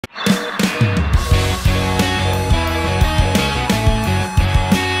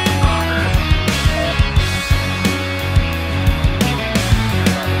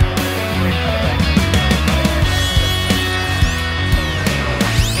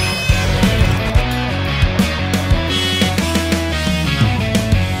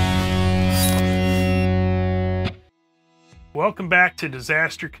Welcome back to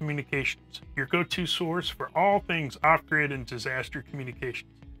Disaster Communications, your go-to source for all things off-grid and disaster communications.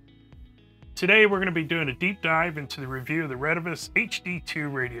 Today we're going to be doing a deep dive into the review of the Retevis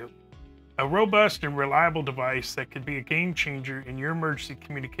HD2 radio, a robust and reliable device that could be a game changer in your emergency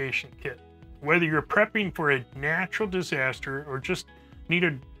communication kit. Whether you're prepping for a natural disaster or just need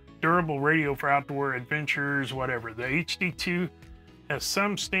a durable radio for outdoor adventures, whatever, the HD2 has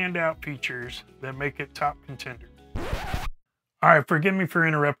some standout features that make it top contender. All right, forgive me for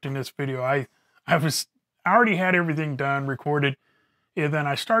interrupting this video. I already had everything done, recorded, and then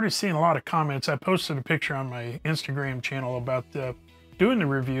I started seeing a lot of comments. I posted a picture on my Instagram channel about doing the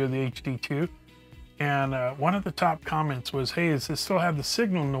review of the HD2, and one of the top comments was, hey, does it still have the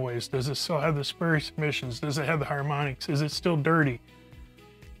signal noise? Does it still have the spurious emissions? Does it have the harmonics? Is it still dirty?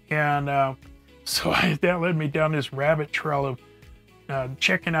 And so that led me down this rabbit trail of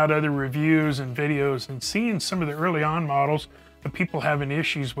checking out other reviews and videos and seeing some of the early on models of people having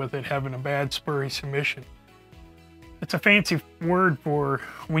issues with it, having a bad spurious emission. It's a fancy word for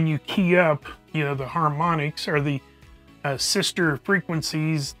when you key up, the harmonics or the sister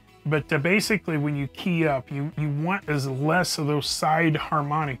frequencies, but basically when you key up, you want as less of those side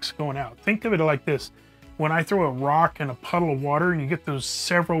harmonics going out. Think of it like this. When I throw a rock in a puddle of water and you get those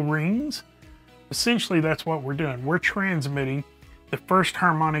several rings, essentially that's what we're doing. We're transmitting. The first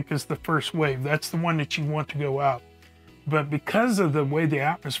harmonic is the first wave. That's the one that you want to go out. But because of the way the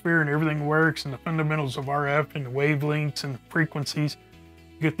atmosphere and everything works and the fundamentals of RF and the wavelengths and the frequencies,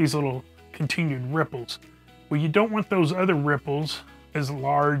 you get these little continued ripples. Well, you don't want those other ripples as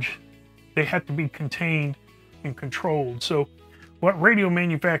large. They have to be contained and controlled. So what radio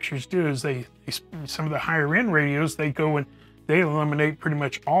manufacturers do is some of the higher end radios, they go and they eliminate pretty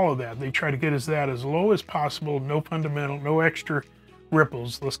much all of that. They try to get that as low as possible, no fundamental, no extra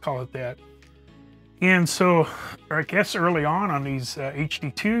ripples, let's call it that. And so I guess early on these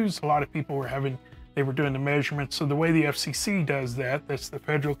HD2s, a lot of people they were doing the measurements. So the way the FCC does that's the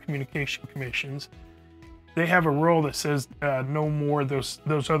Federal Communication Commissions, they have a rule that says no more, those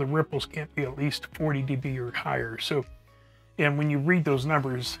other ripples can't be at least 40 dB or higher. So, and when you read those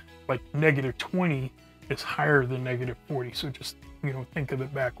numbers, like -20 is higher than -40. So just, think of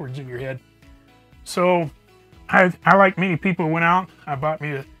it backwards in your head. So I like many people, went out, I bought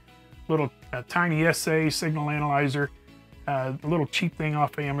me a little tiny SA signal analyzer, a little cheap thing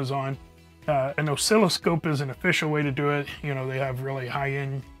off of Amazon. An oscilloscope is an official way to do it. They have really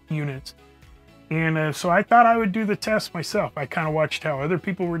high-end units. And so I thought I would do the test myself. I kind of watched how other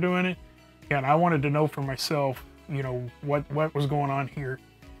people were doing it, and I wanted to know for myself, what was going on here.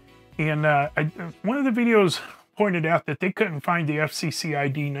 And one of the videos pointed out that they couldn't find the FCC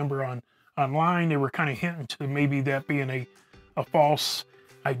ID number online. They were kind of hinting to maybe that being a false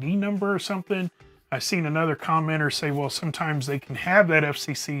ID number or something. I've seen another commenter say, well, sometimes they can have that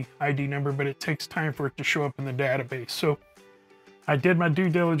FCC ID number, but it takes time for it to show up in the database. So I did my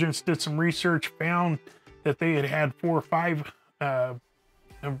due diligence, did some research, found that they had 4 or 5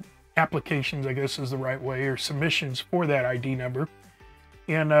 applications, I guess is the right way, or submissions for that ID number.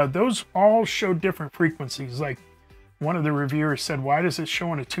 And those all show different frequencies. Like one of the reviewers said, why does it show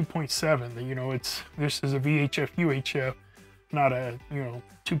on a 2.7? This is a VHF UHF, not a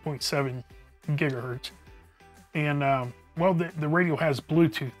 2.7 gigahertz. And well, the radio has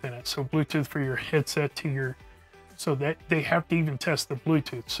Bluetooth in it, so Bluetooth for your headset so that they have to even test the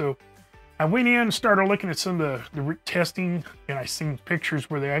Bluetooth. So I went in and started looking at some of the testing, and I seen pictures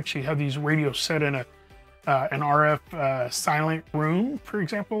where they actually have these radios set in an RF silent room, for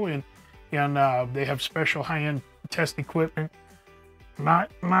example, and they have special high-end test equipment.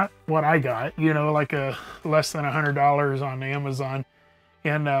 Not what I got, like a less than $100 on Amazon.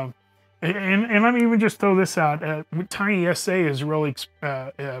 And let me even just throw this out. Tiny SA is really,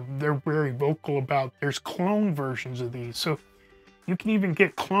 they're very vocal about, there's clone versions of these. So you can even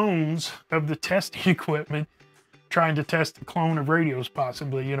get clones of the testing equipment trying to test the clone of radios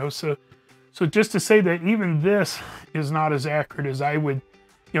possibly, So just to say that even this is not as accurate as I would,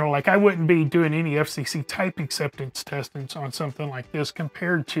 like I wouldn't be doing any FCC type acceptance testing on something like this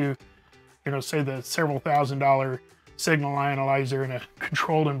compared to, say the several $1,000 signal analyzer in a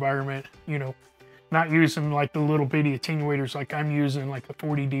controlled environment, not using like the little bitty attenuators like I'm using, like a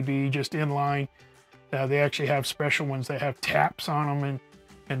 40 dB just inline. They actually have special ones that have taps on them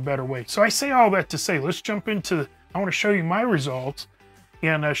and better weight. So I say all that to say, let's jump into, I want to show you my results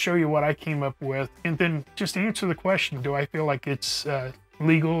and show you what I came up with, and then just answer the question, do I feel like it's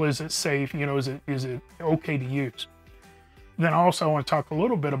legal? Is it safe? Is it okay to use? Then also I want to talk a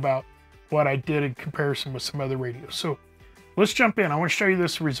little bit about what I did in comparison with some other radios. So let's jump in. I want to show you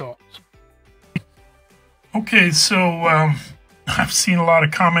this results. Okay, so I've seen a lot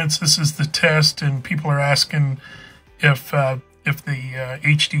of comments. This is the test, and people are asking if the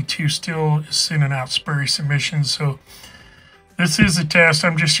HD2 still is sending out spurious emissions. So this is a test.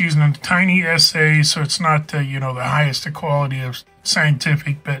 I'm just using a tiny assay, so it's not you know, the highest quality of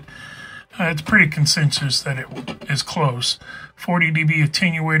scientific, but it's pretty consensus that it is close. 40 dB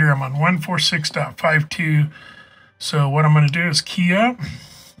attenuator. I'm on 146.52. So what I'm going to do is key up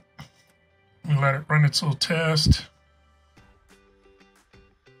and let it run its little test.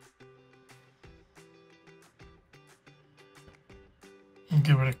 And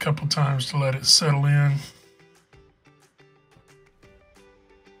give it a couple times to let it settle in.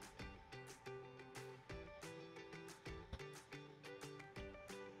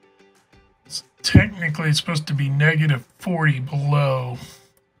 Technically, it's supposed to be negative 40 below.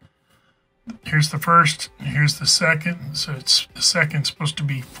 Here's the first, here's the second. So it's the second's supposed to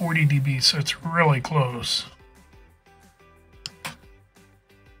be 40 dB, so it's really close.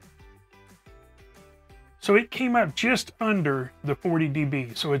 So it came out just under the 40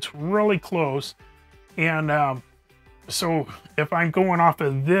 dB, so it's really close. And so if I'm going off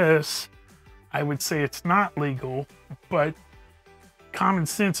of this, I would say it's not legal, but common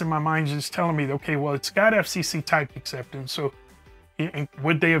sense in my mind is just telling me, okay, well, it's got FCC type acceptance, so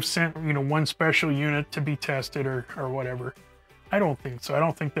would they have sent, you know, one special unit to be tested or whatever? I don't think so. I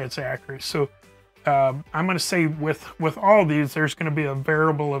don't think that's accurate. So I'm going to say with all these, there's going to be a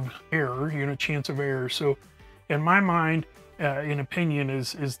variable of error, you know, chance of error. So in my mind, in opinion,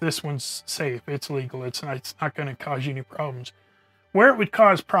 is this one's safe. It's legal. It's not going to cause you any problems. Where it would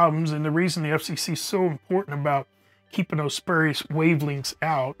cause problems, and the reason the FCC is so important about keeping those spurious wavelengths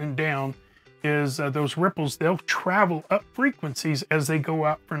out and down, is those ripples, they'll travel up frequencies as they go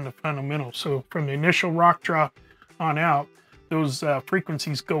out from the fundamental. So from the initial rock drop on out, those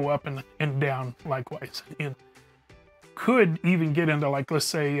frequencies go up and down likewise. And could even get into, like, let's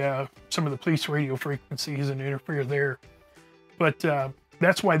say some of the police radio frequencies and interfere there. But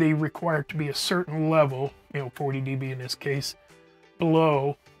that's why they require it to be a certain level, you know, 40 dB in this case,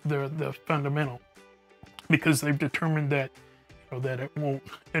 below the fundamental, because they've determined that, you know, that it won't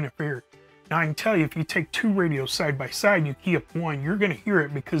interfere. Now, I can tell you, if you take two radios side by side and you key up one, you're going to hear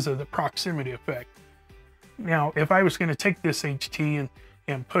it because of the proximity effect. Now, if I was going to take this HT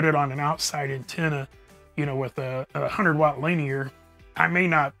and put it on an outside antenna, you know, with a 100-watt linear, I may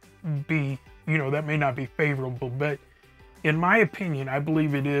not be, you know, that may not be favorable. But in my opinion, I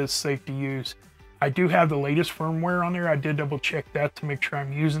believe it is safe to use. I do have the latest firmware on there. I did double check that to make sure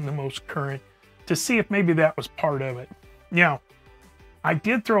I'm using the most current, to see if maybe that was part of it. Now, I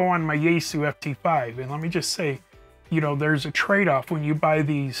did throw on my Yaesu FT5, and let me just say, you know, there's a trade-off when you buy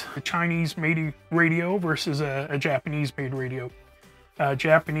these, a Chinese-made radio versus a Japanese-made radio.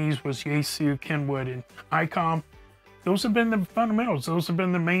 Japanese was Yaesu, Kenwood, and ICOM. Those have been the fundamentals. Those have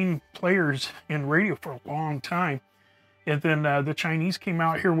been the main players in radio for a long time. And then the Chinese came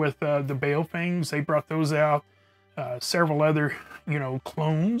out here with the Baofangs. They brought those out. Several other, you know,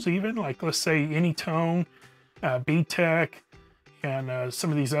 clones even, like let's say Anytone, B-Tech, and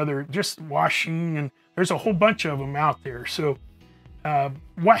some of these other, just washing, and there's a whole bunch of them out there. So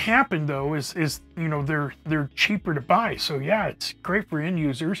what happened though is you know, they're cheaper to buy. So yeah, it's great for end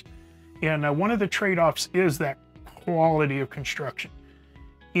users. And one of the trade-offs is that quality of construction.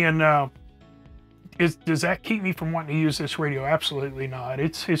 And does that keep me from wanting to use this radio? Absolutely not.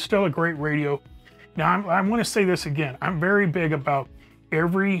 It's still a great radio. Now I want to say this again. I'm very big about a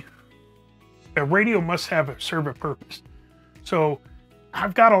radio must serve a purpose. So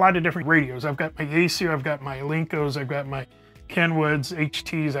I've got a lot of different radios. I've got my Yaesu, I've got my Ailuncos, I've got my Kenwoods,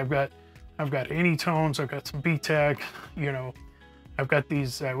 HTs, I've got Anytones, I've got some B-Tech, you know, I've got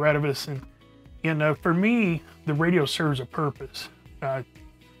these Retevis, and for me, the radio serves a purpose. A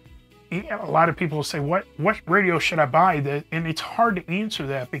lot of people say, what radio should I buy? And it's hard to answer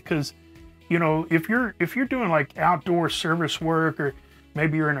that, because, you know, if you're doing like outdoor service work, or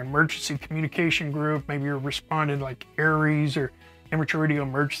maybe you're in an emergency communication group, maybe you're responding like ARES or Amateur Radio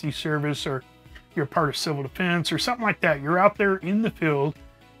Emergency Service, or you're part of civil defense or something like that. You're out there in the field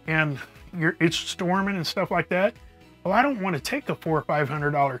and it's storming and stuff like that. Well, I don't want to take a $400 or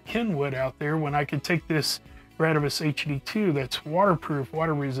 $500 Kenwood out there when I could take this Retevis HD2 that's waterproof,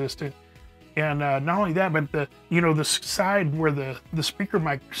 water resistant. And not only that, but the side where the speaker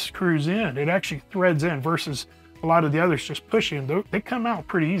mic screws in, it actually threads in, versus a lot of the others just push in. They come out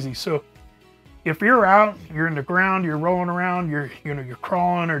pretty easy. So if you're out, you're in the ground, you're rolling around, you're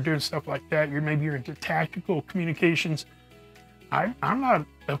crawling or doing stuff like that, maybe you're into tactical communications, I'm not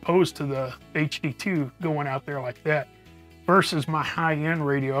opposed to the HD2 going out there like that. Versus my high-end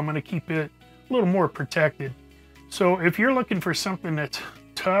radio, I'm going to keep it a little more protected. So if you're looking for something that's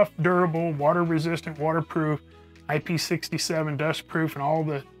tough, durable, water resistant, waterproof, IP67 dust proof, and all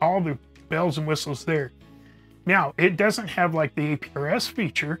the bells and whistles there. Now, it doesn't have like the APRS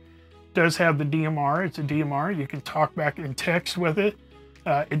feature. It does have the DMR. It's a DMR. You can talk back and text with it.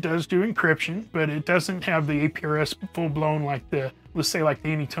 It does do encryption, but it doesn't have the APRS full blown like the, let's say like the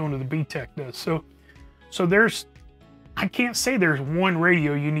Anytone or the BTEC does. So there's, I can't say there's one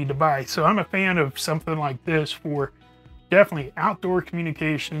radio you need to buy. So I'm a fan of something like this for definitely outdoor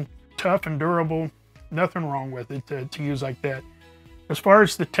communication, tough and durable, nothing wrong with it to use like that. As far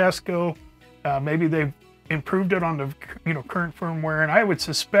as the tests go, maybe they've improved it on the current firmware, and I would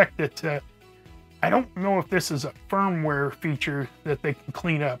suspect that I don't know if this is a firmware feature that they can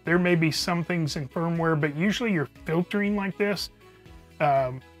clean up. There may be some things in firmware, but usually your filtering like this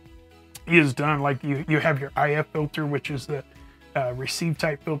is done like you have your IF filter, which is the receive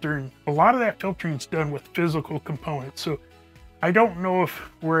type filter, and a lot of that filtering is done with physical components. So I don't know if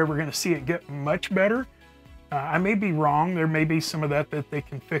we're ever going to see it get much better. I may be wrong. There may be some of that they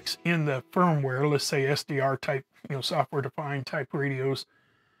can fix in the firmware, let's say SDR type, software defined type radios.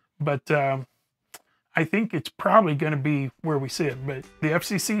 But I think it's probably going to be where we see it. But the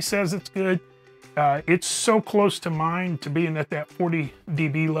FCC says it's good. It's so close to mine, to being at that 40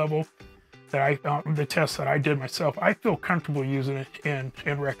 dB level, that the test that I did myself, I feel comfortable using it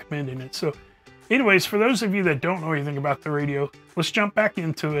and recommending it. So anyways, for those of you that don't know anything about the radio, let's jump back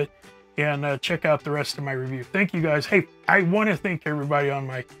into it and check out the rest of my review. Thank you guys. Hey, I want to thank everybody on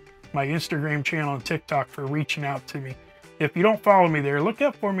my Instagram channel and TikTok for reaching out to me. If you don't follow me there, look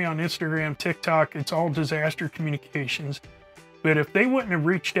up for me on Instagram, TikTok. It's all Disaster Communications. But if they wouldn't have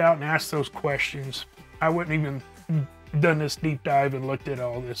reached out and asked those questions, I wouldn't even done this deep dive and looked at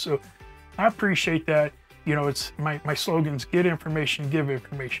all this. So I appreciate that. It's my slogan's get information, give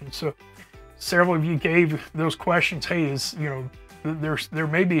information. So several of you gave those questions. Hey, there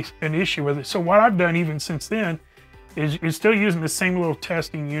may be an issue with it. So what I've done even since then is still using the same little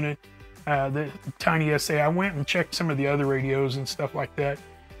testing unit, the Tiny SA. I went and checked some of the other radios and stuff like that.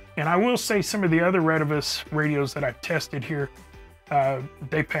 And I will say some of the other Retevis radios that I've tested here,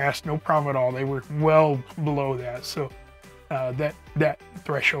 they passed no problem at all. They were well below that. So that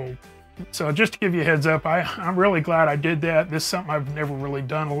threshold. So just to give you a heads up, I'm really glad I did that. This is something I've never really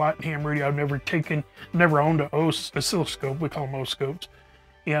done a lot in ham radio. I've never owned an oscilloscope. We call them oscopes.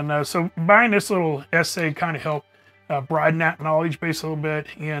 And so buying this little SA kind of helped broaden that knowledge base a little bit.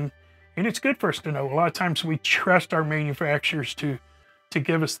 And it's good for us to know. A lot of times we trust our manufacturers to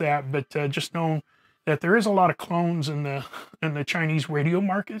give us that, but just know that there is a lot of clones in the Chinese radio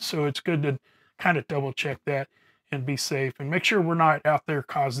market. So it's good to kind of double check that and be safe and make sure we're not out there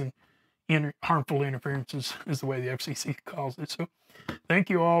causing harmful interferences, is the way the FCC calls it. So thank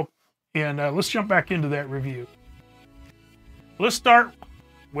you all, and let's jump back into that review. Let's start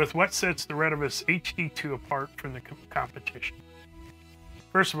with what sets the Retevis HD2 apart from the competition.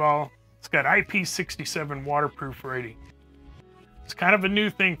 First of all, it's got IP67 waterproof rating. It's kind of a new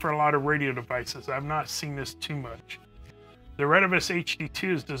thing for a lot of radio devices. I've not seen this too much. The Retevis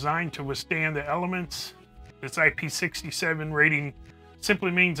HD2 is designed to withstand the elements. Its IP67 rating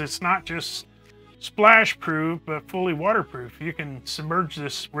simply means it's not just splash proof, but fully waterproof. You can submerge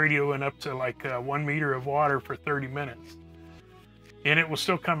this radio in up to like 1 meter of water for 30 minutes, and it will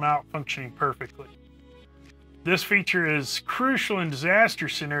still come out functioning perfectly. This feature is crucial in disaster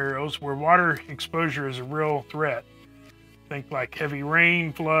scenarios where water exposure is a real threat. Think like heavy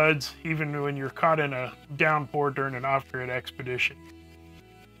rain, floods, even when you're caught in a downpour during an off-grid expedition.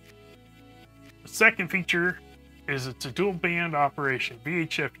 The second feature is it's a dual band operation,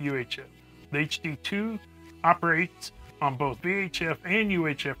 VHF, UHF. The HD2 operates on both VHF and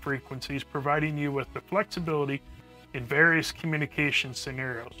UHF frequencies, providing you with the flexibility in various communication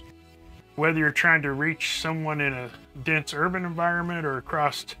scenarios. Whether you're trying to reach someone in a dense urban environment or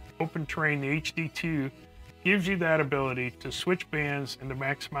across open terrain, the HD2 gives you that ability to switch bands and to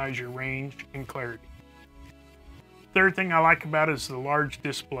maximize your range and clarity. Third thing I like about it is the large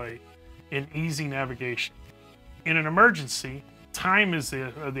display and easy navigation. In an emergency, time is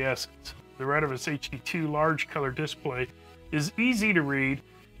of the essence. The Retevis HD2 large color display is easy to read,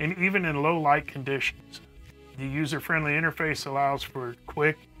 and even in low light conditions. The user-friendly interface allows for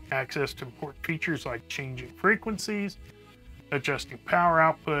quick access to important features like changing frequencies, adjusting power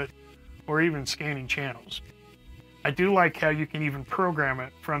output, or even scanning channels. I do like how you can even program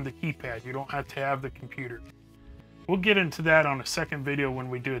it from the keypad. You don't have to have the computer. We'll get into that on a second video when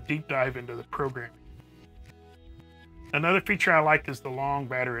we do a deep dive into the programming. Another feature I like is the long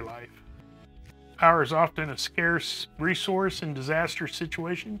battery life. Power is often a scarce resource in disaster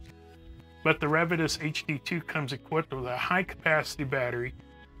situations. but the Retevis HD2 comes equipped with a high-capacity battery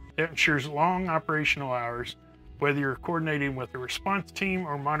that ensures long operational hours. Whether you're coordinating with a response team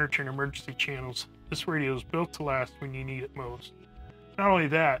or monitoring emergency channels, this radio is built to last when you need it most. Not only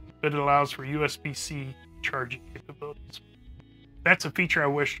that, but it allows for USB-C charging capabilities. That's a feature I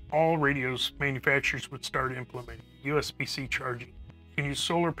wish all radios manufacturers would start implementing, USB-C charging. You can use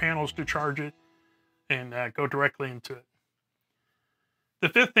solar panels to charge it and go directly into it. The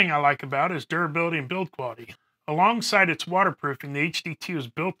fifth thing I like about it is durability and build quality. Alongside its waterproofing, the HD2 is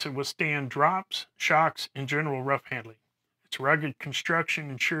built to withstand drops, shocks, and general rough handling. Its rugged construction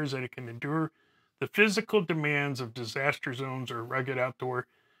ensures that it can endure the physical demands of disaster zones or rugged outdoor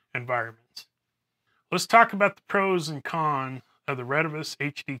environments. Let's talk about the pros and cons of the Retevis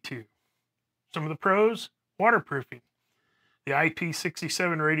HD2. Some of the pros: waterproofing. The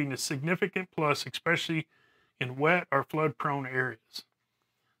IP67 rating is significant plus, especially in wet or flood-prone areas.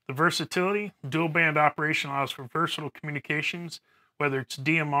 The versatility: dual band operation allows for versatile communications, whether it's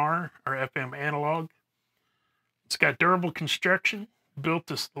DMR or FM analog. It's got durable construction, built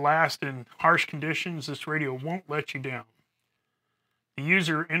to last in harsh conditions. This radio won't let you down. The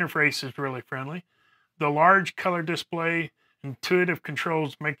user interface is really friendly. The large color display, intuitive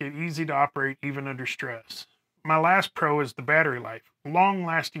controls make it easy to operate even under stress. My last pro is the battery life.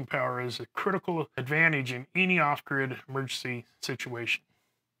 Long-lasting power is a critical advantage in any off-grid emergency situation.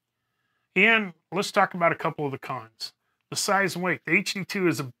 And let's talk about a couple of the cons. The size and weight. The HD2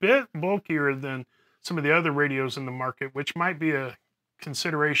 is a bit bulkier than some of the other radios in the market, which might be a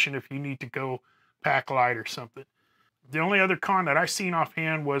consideration if you need to go pack light or something. The only other con that I seen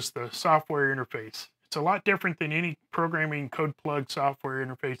offhand was the software interface. It's a lot different than any programming code plug software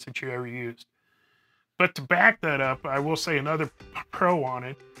interface that you ever used. But to back that up, I will say another pro on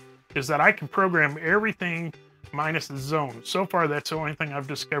it is that I can program everything minus the zone. So far, that's the only thing I've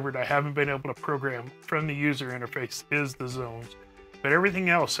discovered I haven't been able to program from the user interface is the zones. But everything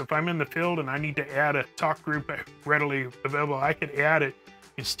else, if I'm in the field and I need to add a talk group readily available, I could add it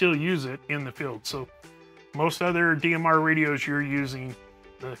and still use it in the field. So most other DMR radios, you're using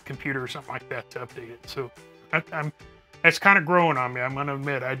the computer or something like that to update it. So that's kind of growing on me. I'm going to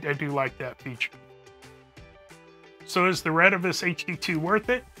admit, I do like that feature. So is the Retevis HD2 worth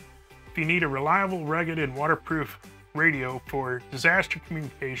it? If you need a reliable, rugged, and waterproof radio for disaster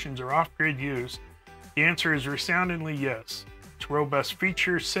communications or off-grid use, the answer is resoundingly yes. Its robust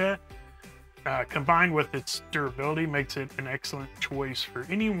feature set, combined with its durability, makes it an excellent choice for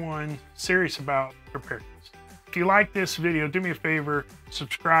anyone serious about preparedness. If you like this video, do me a favor,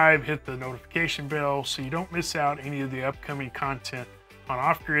 subscribe, hit the notification bell so you don't miss out any of the upcoming content on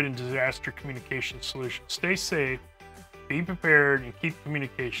off-grid and disaster communication solutions. Stay safe, be prepared, and keep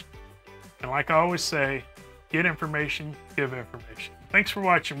communication. And like I always say, get information, give information. Thanks for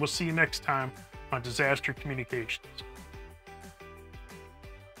watching. We'll see you next time on Disaster Communications.